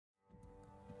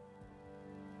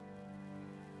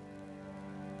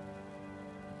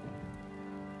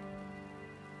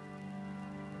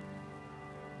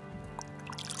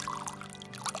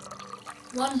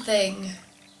One thing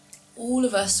all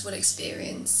of us will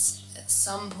experience at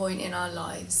some point in our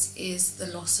lives is the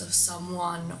loss of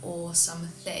someone or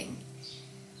something.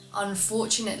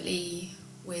 Unfortunately,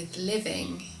 with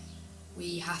living,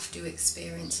 we have to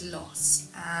experience loss,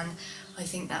 and I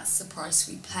think that's the price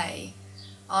we pay.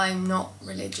 I'm not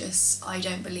religious, I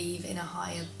don't believe in a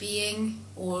higher being,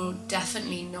 or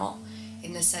definitely not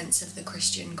in the sense of the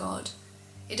Christian God.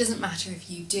 It doesn't matter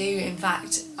if you do, in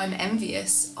fact, I'm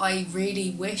envious. I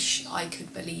really wish I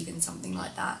could believe in something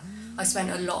like that. I spent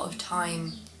a lot of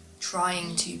time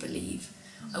trying to believe.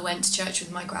 I went to church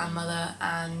with my grandmother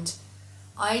and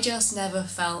I just never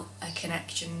felt a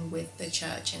connection with the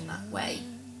church in that way.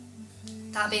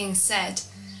 That being said,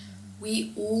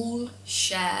 we all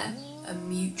share a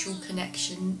mutual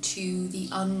connection to the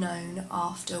unknown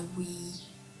after we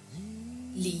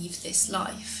leave this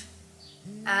life.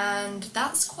 And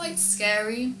that's quite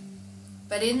scary,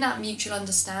 but in that mutual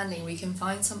understanding we can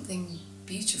find something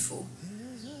beautiful.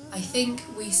 I think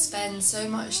we spend so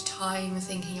much time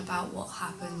thinking about what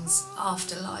happens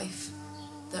after life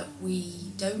that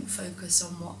we don't focus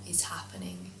on what is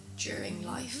happening during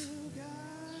life.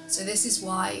 So this is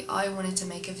why I wanted to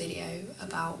make a video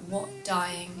about what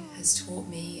dying has taught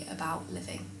me about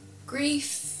living.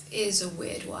 Grief is a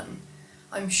weird one.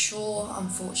 I'm sure,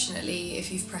 unfortunately,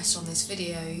 if you've pressed on this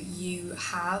video, you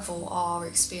have or are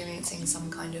experiencing some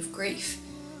kind of grief.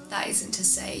 That isn't to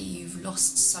say you've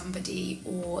lost somebody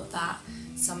or that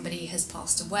somebody has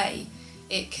passed away.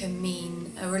 It can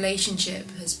mean a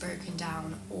relationship has broken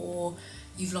down, or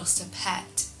you've lost a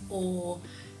pet, or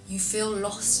you feel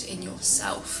lost in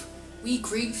yourself. We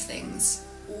grieve things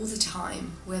all the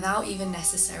time without even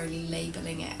necessarily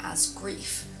labelling it as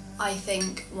grief. I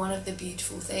think one of the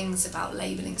beautiful things about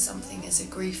labelling something as a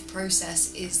grief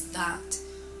process is that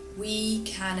we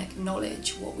can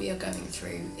acknowledge what we are going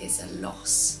through is a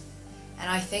loss. And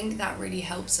I think that really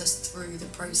helps us through the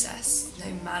process,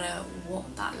 no matter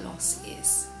what that loss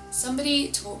is.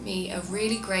 Somebody taught me a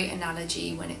really great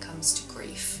analogy when it comes to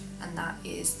grief, and that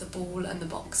is the ball and the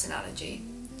box analogy.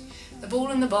 The ball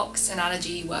and the box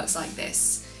analogy works like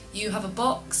this. You have a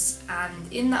box,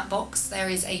 and in that box there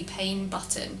is a pain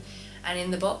button, and in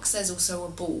the box there's also a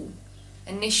ball.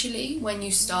 Initially, when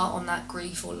you start on that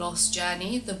grief or loss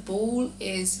journey, the ball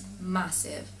is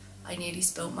massive. I nearly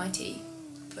spilled my tea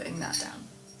putting that down.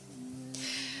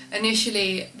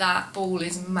 Initially, that ball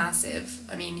is massive,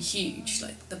 I mean huge,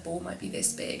 like the ball might be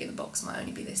this big and the box might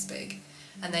only be this big.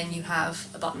 And then you have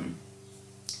a button.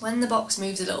 When the box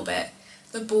moves a little bit,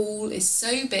 the ball is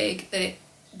so big that it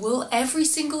will every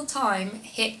single time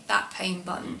hit that pain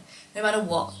button, no matter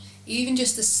what. Even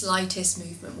just the slightest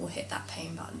movement will hit that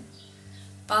pain button.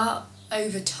 But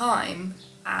over time,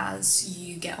 as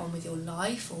you get on with your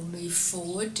life or move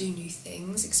forward, do new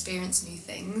things, experience new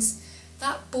things,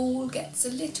 that ball gets a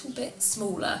little bit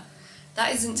smaller.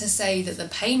 That isn't to say that the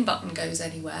pain button goes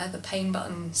anywhere, the pain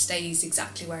button stays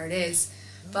exactly where it is,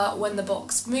 but when the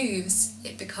box moves,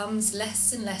 it becomes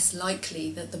less and less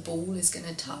likely that the ball is going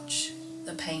to touch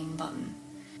the pain button.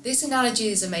 This analogy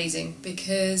is amazing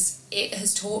because it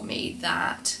has taught me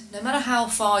that no matter how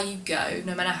far you go,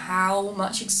 no matter how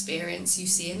much experience you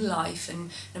see in life,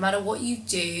 and no matter what you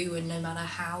do and no matter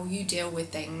how you deal with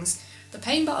things, the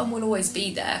pain button will always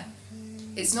be there.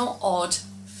 It's not odd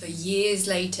for years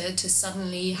later to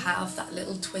suddenly have that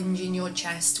little twinge in your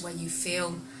chest where you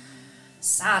feel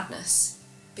sadness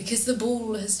because the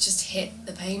ball has just hit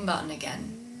the pain button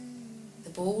again.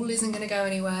 The ball isn't going to go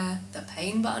anywhere, the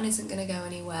pain button isn't going to go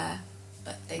anywhere,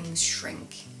 but things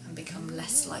shrink and become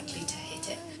less likely to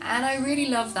hit it. And I really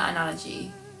love that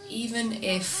analogy, even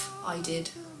if I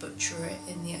did butcher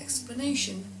it in the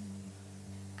explanation.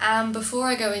 And before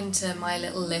I go into my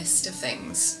little list of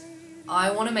things,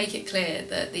 I want to make it clear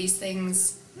that these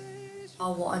things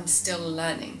are what I'm still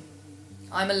learning.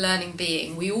 I'm a learning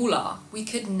being, we all are. We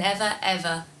could never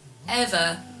ever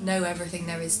know everything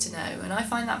there is to know, and I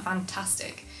find that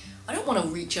fantastic. I don't want to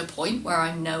reach a point where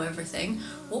I know everything.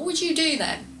 What would you do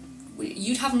then?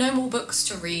 You'd have no more books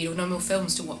to read or no more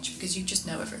films to watch because you just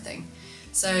know everything.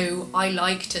 So I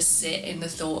like to sit in the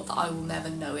thought that I will never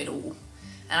know it all.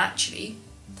 And actually,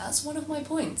 that's one of my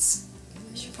points.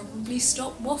 I should probably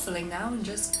stop waffling now and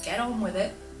just get on with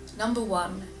it. Number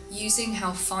one, using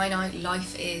how finite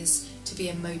life is to be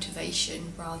a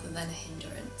motivation rather than a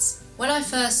hindrance. When I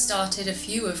first started a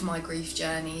few of my grief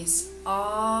journeys,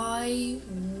 I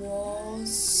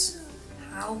was,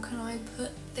 how can I put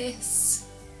this?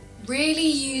 Really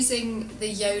using the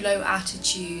YOLO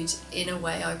attitude in a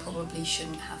way I probably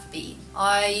shouldn't have been.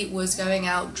 I was going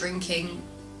out drinking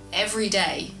every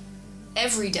day.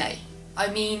 I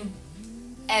mean,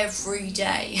 every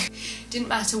day. Didn't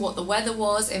matter what the weather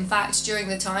was. In fact, during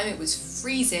the time it was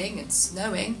freezing and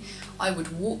snowing, I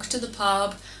would walk to the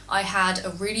pub. I had a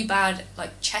really bad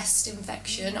chest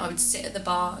infection. I would sit at the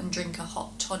bar and drink a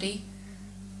hot toddy.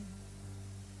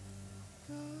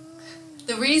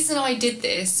 The reason I did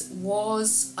this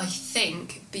was, I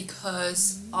think,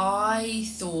 because I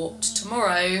thought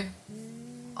tomorrow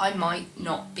I might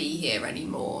not be here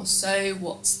anymore, so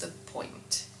what's the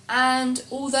point? And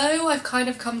although I've kind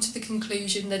of come to the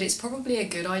conclusion that it's probably a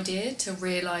good idea to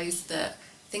realise that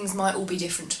things might all be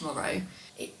different tomorrow,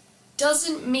 it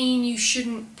doesn't mean you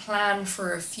shouldn't plan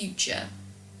for a future,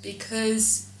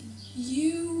 because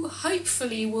you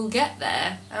hopefully will get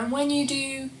there, and when you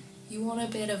do, you want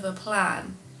a bit of a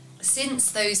plan.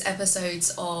 Since those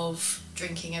episodes of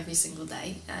drinking every single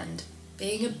day and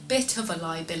being a bit of a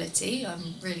liability,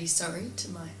 I'm really sorry to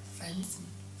my friends and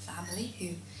family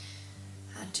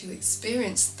who had to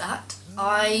experience that,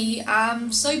 I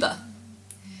am sober.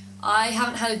 I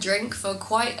haven't had a drink for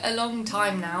quite a long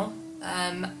time now,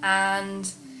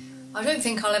 and I don't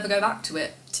think I'll ever go back to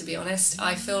it, to be honest.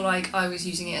 I feel like I was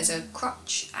using it as a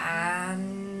crutch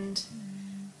and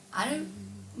I don't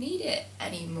need it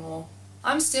anymore.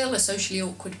 I'm still a socially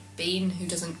awkward bean who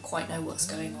doesn't quite know what's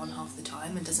going on half the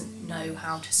time and doesn't know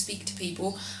how to speak to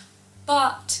people,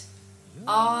 but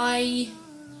I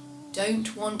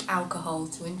don't want alcohol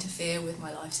to interfere with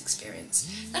my life's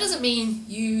experience. That doesn't mean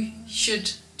you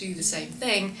should do the same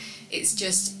thing, it's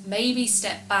just maybe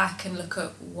step back and look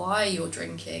at why you're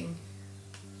drinking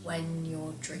when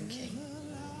you're drinking.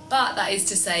 But that is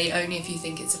to say, only if you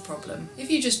think it's a problem. If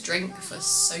you just drink for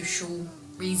social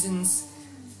reasons,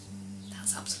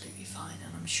 that's absolutely fine,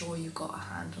 and I'm sure you've got a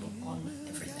handle on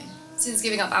everything. Since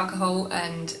giving up alcohol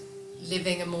and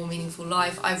living a more meaningful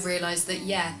life, I've realised that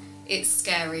yeah, it's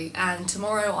scary, and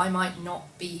tomorrow I might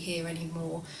not be here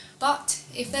anymore. But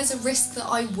if there's a risk that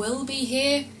I will be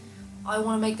here, I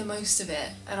want to make the most of it,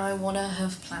 and I want to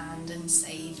have planned and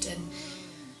saved and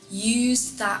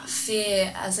used that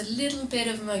fear as a little bit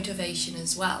of motivation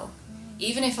as well.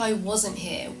 Even if I wasn't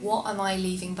here, what am I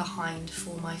leaving behind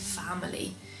for my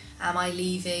family? Am I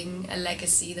leaving a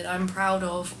legacy that I'm proud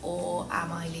of, or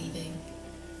am I leaving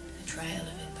a trail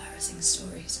of embarrassing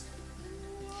stories?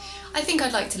 I think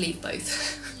I'd like to leave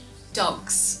both.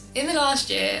 Dogs. In the last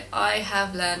year, I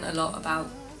have learned a lot about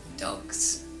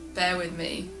dogs. Bear with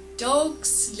me.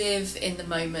 Dogs live in the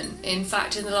moment. In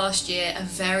fact, in the last year, a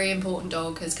very important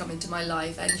dog has come into my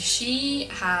life, and she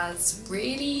has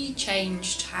really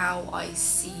changed how I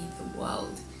see the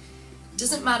world. It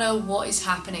doesn't matter what is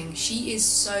happening, she is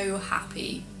so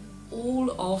happy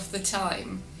all of the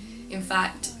time. In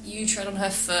fact, you tread on her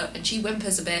foot and she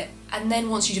whimpers a bit and then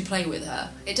wants you to play with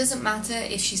her. It doesn't matter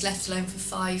if she's left alone for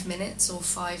 5 minutes or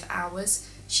 5 hours,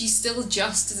 she's still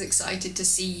just as excited to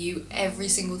see you every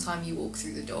single time you walk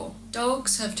through the door.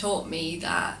 Dogs have taught me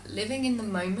that living in the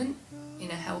moment in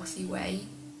a healthy way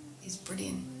is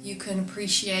brilliant. You can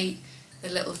appreciate the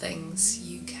little things.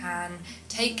 You can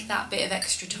take that bit of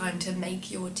extra time to make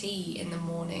your tea in the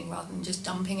morning rather than just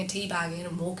dumping a tea bag in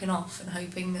and walking off and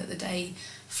hoping that the day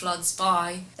floods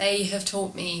by. They have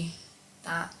taught me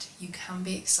that you can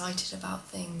be excited about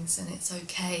things and it's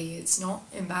okay. It's not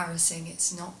embarrassing,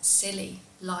 it's not silly.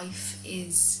 Life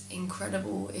is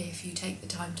incredible if you take the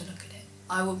time to look at it.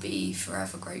 I will be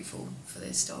forever grateful for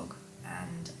this dog,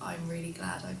 and I'm really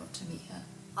glad I got to meet her.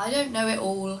 I don't know it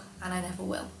all, and I never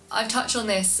will. I've touched on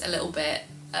this a little bit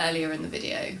earlier in the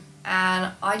video,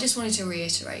 and I just wanted to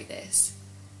reiterate this.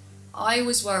 I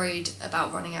was worried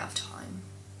about running out of time,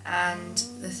 and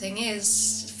the thing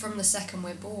is, from the second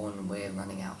we're born, we're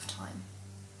running out of time.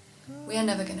 We are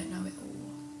never going to know it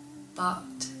all,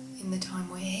 but in the time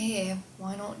we're here,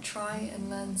 why not try and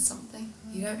learn something?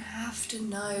 You don't have to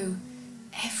know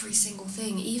every single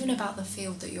thing, even about the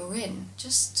field that you're in.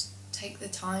 Just take the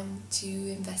time to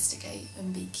investigate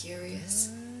and be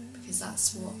curious, because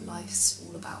that's what life's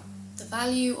all about. The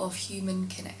value of human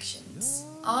connections.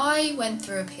 I went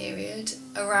through a period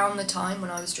around the time when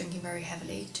I was drinking very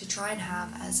heavily to try and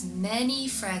have as many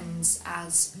friends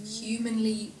as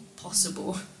humanly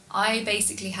possible. I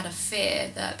basically had a fear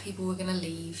that people were going to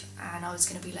leave and I was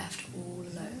going to be left all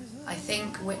alone. I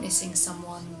think witnessing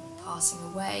someone passing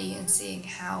away and seeing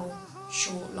how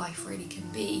short life really can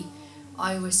be,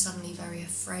 I was suddenly very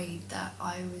afraid that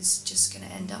I was just going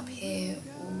to end up here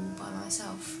all by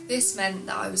myself. This meant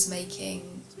that I was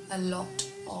making a lot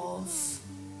of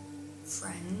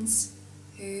friends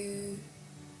who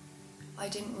I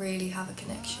didn't really have a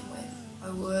connection with. I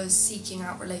was seeking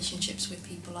out relationships with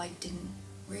people I didn't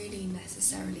really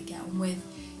necessarily get on with.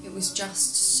 It was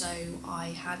just so I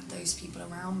had those people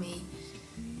around me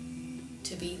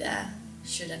to be there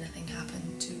should anything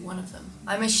happen to one of them.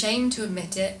 I'm ashamed to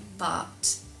admit it,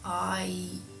 but I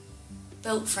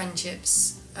built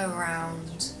friendships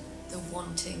around the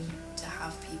wanting to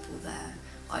have people there.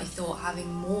 I thought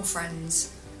having more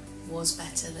friends was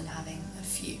better than having a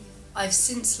few. I've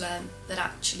since learned that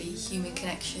actually human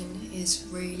connection is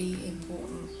really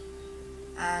important,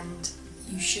 and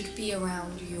you should be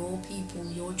around your people,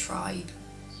 your tribe.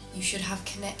 You should have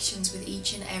connections with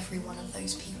each and every one of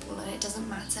those people, and it doesn't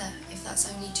matter if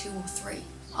that's only 2 or 3.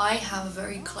 I have a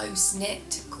very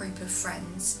close-knit group of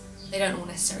friends. They don't all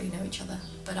necessarily know each other,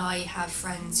 but I have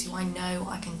friends who I know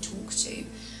I can talk to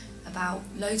about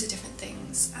loads of different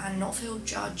things and not feel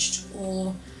judged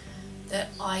or that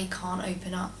I can't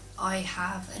open up. I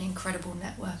have an incredible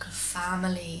network of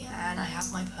family, and I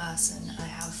have my person, and I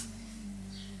have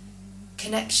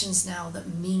connections now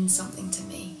that mean something to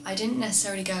me. I didn't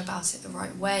necessarily go about it the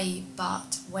right way,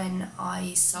 but when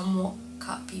I somewhat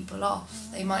cut people off,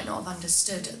 they might not have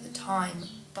understood at the time,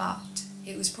 but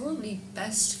it was probably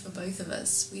best for both of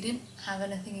us. We didn't have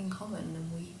anything in common,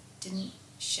 and we didn't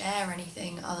share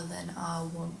anything other than our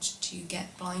want to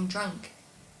get blind drunk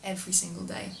every single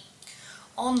day.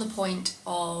 On the point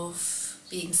of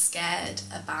being scared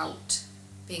about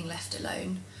being left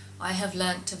alone, I have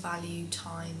learnt to value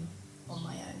time on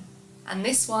my own. And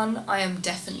this one I am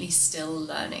definitely still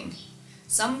learning.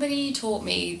 Somebody taught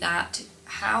me that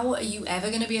how are you ever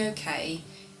going to be okay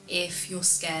if you're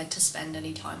scared to spend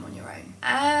any time on your own?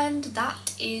 And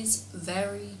that is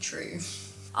very true.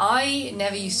 I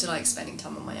never used to like spending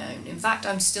time on my own. In fact,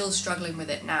 I'm still struggling with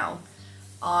it now.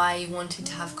 I wanted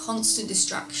to have constant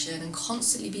distraction and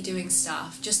constantly be doing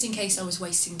stuff just in case I was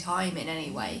wasting time in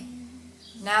any way.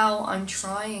 Now I'm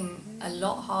trying a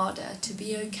lot harder to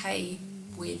be okay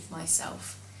with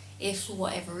myself. If for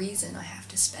whatever reason I have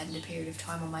to spend a period of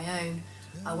time on my own,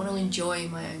 I want to enjoy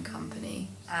my own company.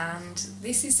 And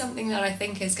this is something that I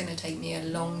think is going to take me a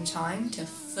long time to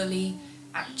fully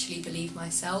actually believe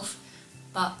myself,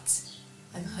 but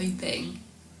I'm hoping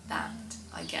that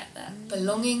I get there.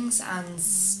 Belongings and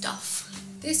stuff.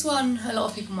 This one a lot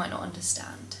of people might not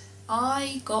understand.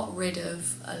 I got rid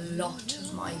of a lot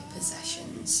of my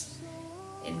possessions.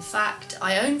 In fact,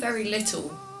 I own very little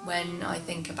when I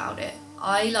think about it.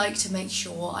 I like to make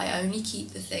sure I only keep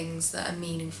the things that are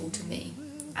meaningful to me.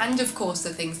 And of course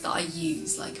the things that I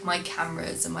use, like my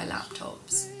cameras and my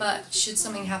laptops. But should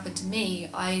something happen to me,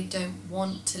 I don't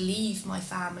want to leave my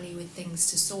family with things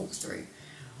to sort through.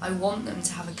 I want them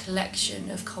to have a collection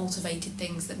of cultivated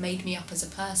things that made me up as a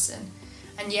person.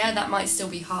 And yeah, that might still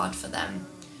be hard for them,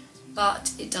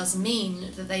 but it does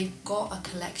mean that they've got a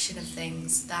collection of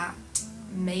things that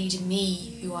made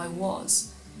me who I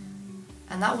was.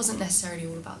 And that wasn't necessarily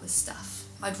all about the stuff.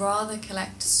 I'd rather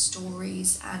collect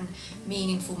stories and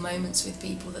meaningful moments with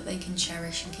people that they can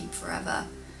cherish and keep forever.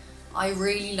 I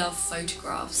really love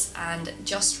photographs, and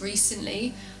just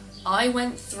recently I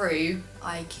went through,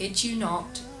 I kid you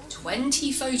not,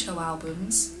 20 photo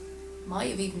albums, might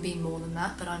have even been more than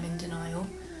that, but I'm in denial,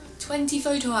 20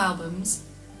 photo albums,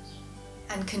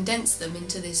 and condensed them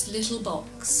into this little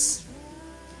box.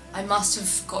 I must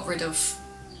have got rid of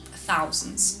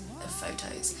thousands of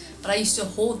photos, but I used to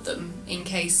hoard them in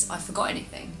case I forgot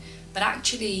anything. But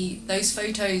actually those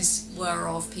photos were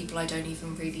of people I don't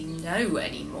even really know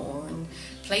anymore, and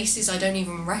places I don't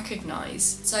even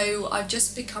recognise. So I've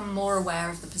just become more aware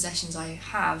of the possessions I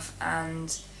have,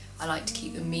 and I like to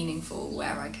keep them meaningful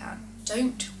where I can.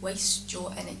 Don't waste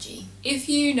your energy. If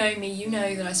you know me, you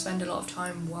know that I spend a lot of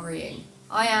time worrying.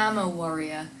 I am a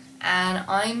worrier, and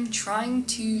I'm trying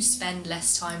to spend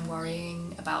less time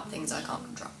worrying about things I can't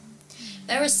control.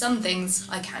 There are some things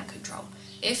I can control.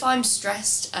 If I'm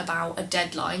stressed about a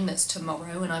deadline that's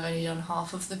tomorrow and I've only done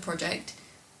half of the project,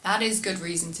 that is good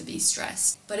reason to be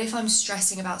stressed. But if I'm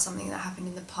stressing about something that happened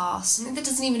in the past, something that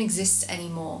doesn't even exist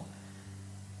anymore,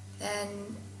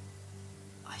 then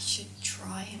I should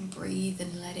try and breathe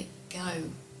and let it go.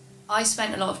 I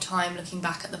spent a lot of time looking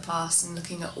back at the past and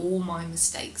looking at all my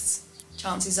mistakes.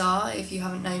 Chances are, if you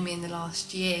haven't known me in the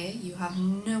last year, you have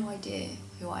no idea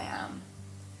who I am.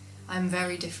 I'm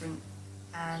very different,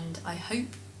 and I hope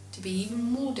to be even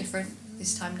more different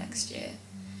this time next year.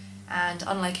 And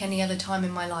unlike any other time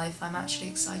in my life, I'm actually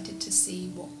excited to see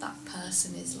what that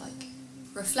person is like.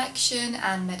 Reflection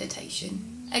and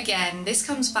meditation. Again, this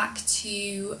comes back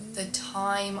to the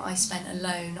time I spent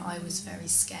alone. I was very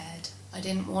scared. I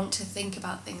didn't want to think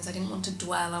about things, I didn't want to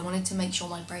dwell, I wanted to make sure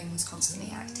my brain was constantly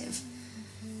active.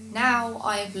 Now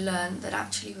I've learned that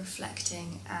actually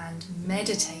reflecting and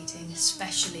meditating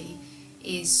especially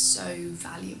is so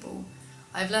valuable.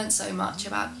 I've learned so much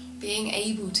about being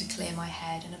able to clear my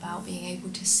head and about being able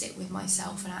to sit with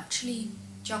myself and actually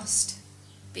just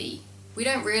be. We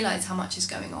don't realise how much is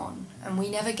going on, and we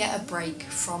never get a break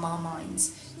from our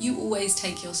minds. You always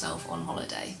take yourself on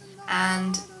holiday,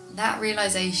 and that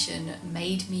realisation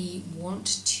made me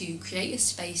want to create a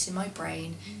space in my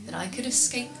brain that I could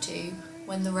escape to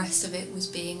when the rest of it was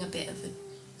being a bit of a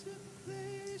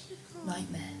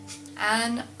nightmare.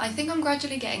 And I think I'm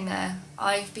gradually getting there.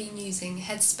 I've been using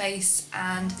Headspace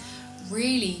and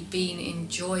really been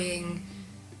enjoying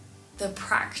the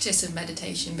practice of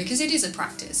meditation, because it is a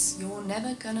practice. You're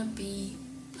never gonna be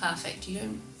perfect. You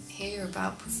don't hear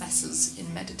about professors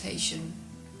in meditation,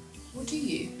 or do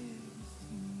you?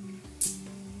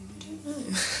 I don't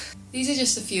know. These are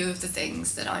just a few of the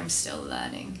things that I'm still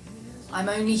learning. I'm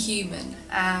only human,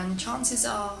 and chances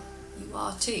are you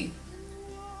are too.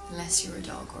 Unless you're a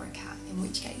dog or a cat, in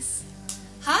which case.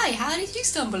 Hi, how did you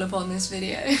stumble upon this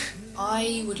video?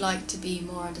 I would like to be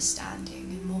more understanding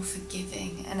and more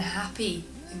forgiving and happy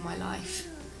in my life.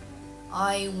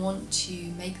 I want to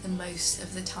make the most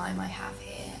of the time I have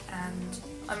here, and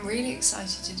I'm really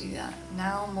excited to do that,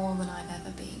 now more than I've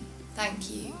ever been.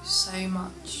 Thank you so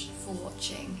much for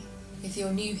watching. If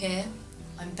you're new here,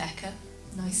 I'm Becca,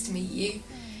 nice to meet you.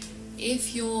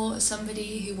 If you're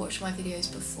somebody who watched my videos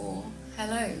before,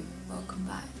 hello, welcome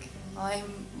back.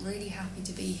 I'm really happy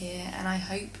to be here, and I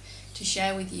hope to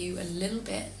share with you a little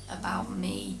bit about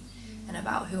me and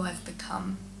about who I've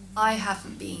become. I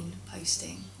haven't been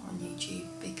posting on YouTube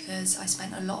because I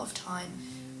spent a lot of time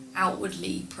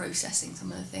outwardly processing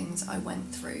some of the things I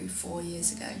went through 4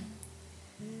 years ago.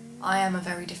 I am a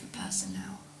very different person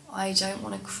now. I don't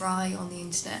want to cry on the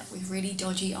internet with really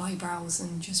dodgy eyebrows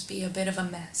and just be a bit of a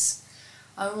mess.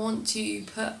 I want to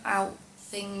put out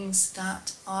things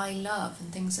that I love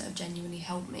and things that have genuinely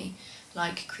helped me,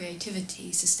 like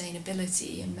creativity,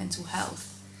 sustainability and mental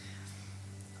health.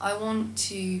 I want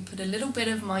to put a little bit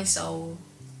of my soul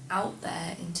out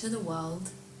there into the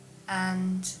world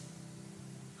and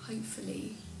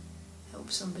hopefully help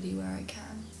somebody where I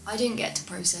can. I didn't get to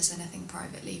process anything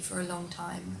privately for a long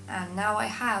time, and now I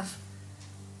have.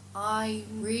 I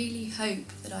really hope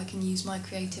that I can use my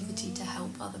creativity to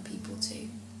help other people too.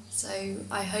 So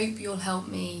I hope you'll help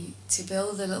me to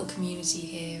build a little community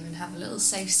here and have a little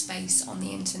safe space on the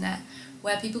internet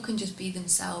where people can just be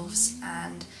themselves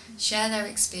and share their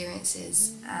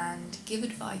experiences and give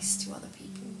advice to other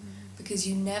people, because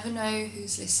you never know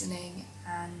who's listening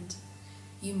and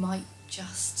you might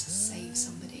just save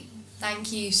somebody.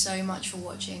 Thank you so much for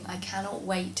watching. I cannot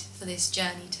wait for this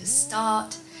journey to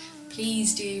start.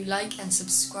 Please do like and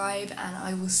subscribe, and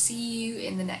I will see you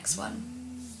in the next one.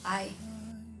 Bye.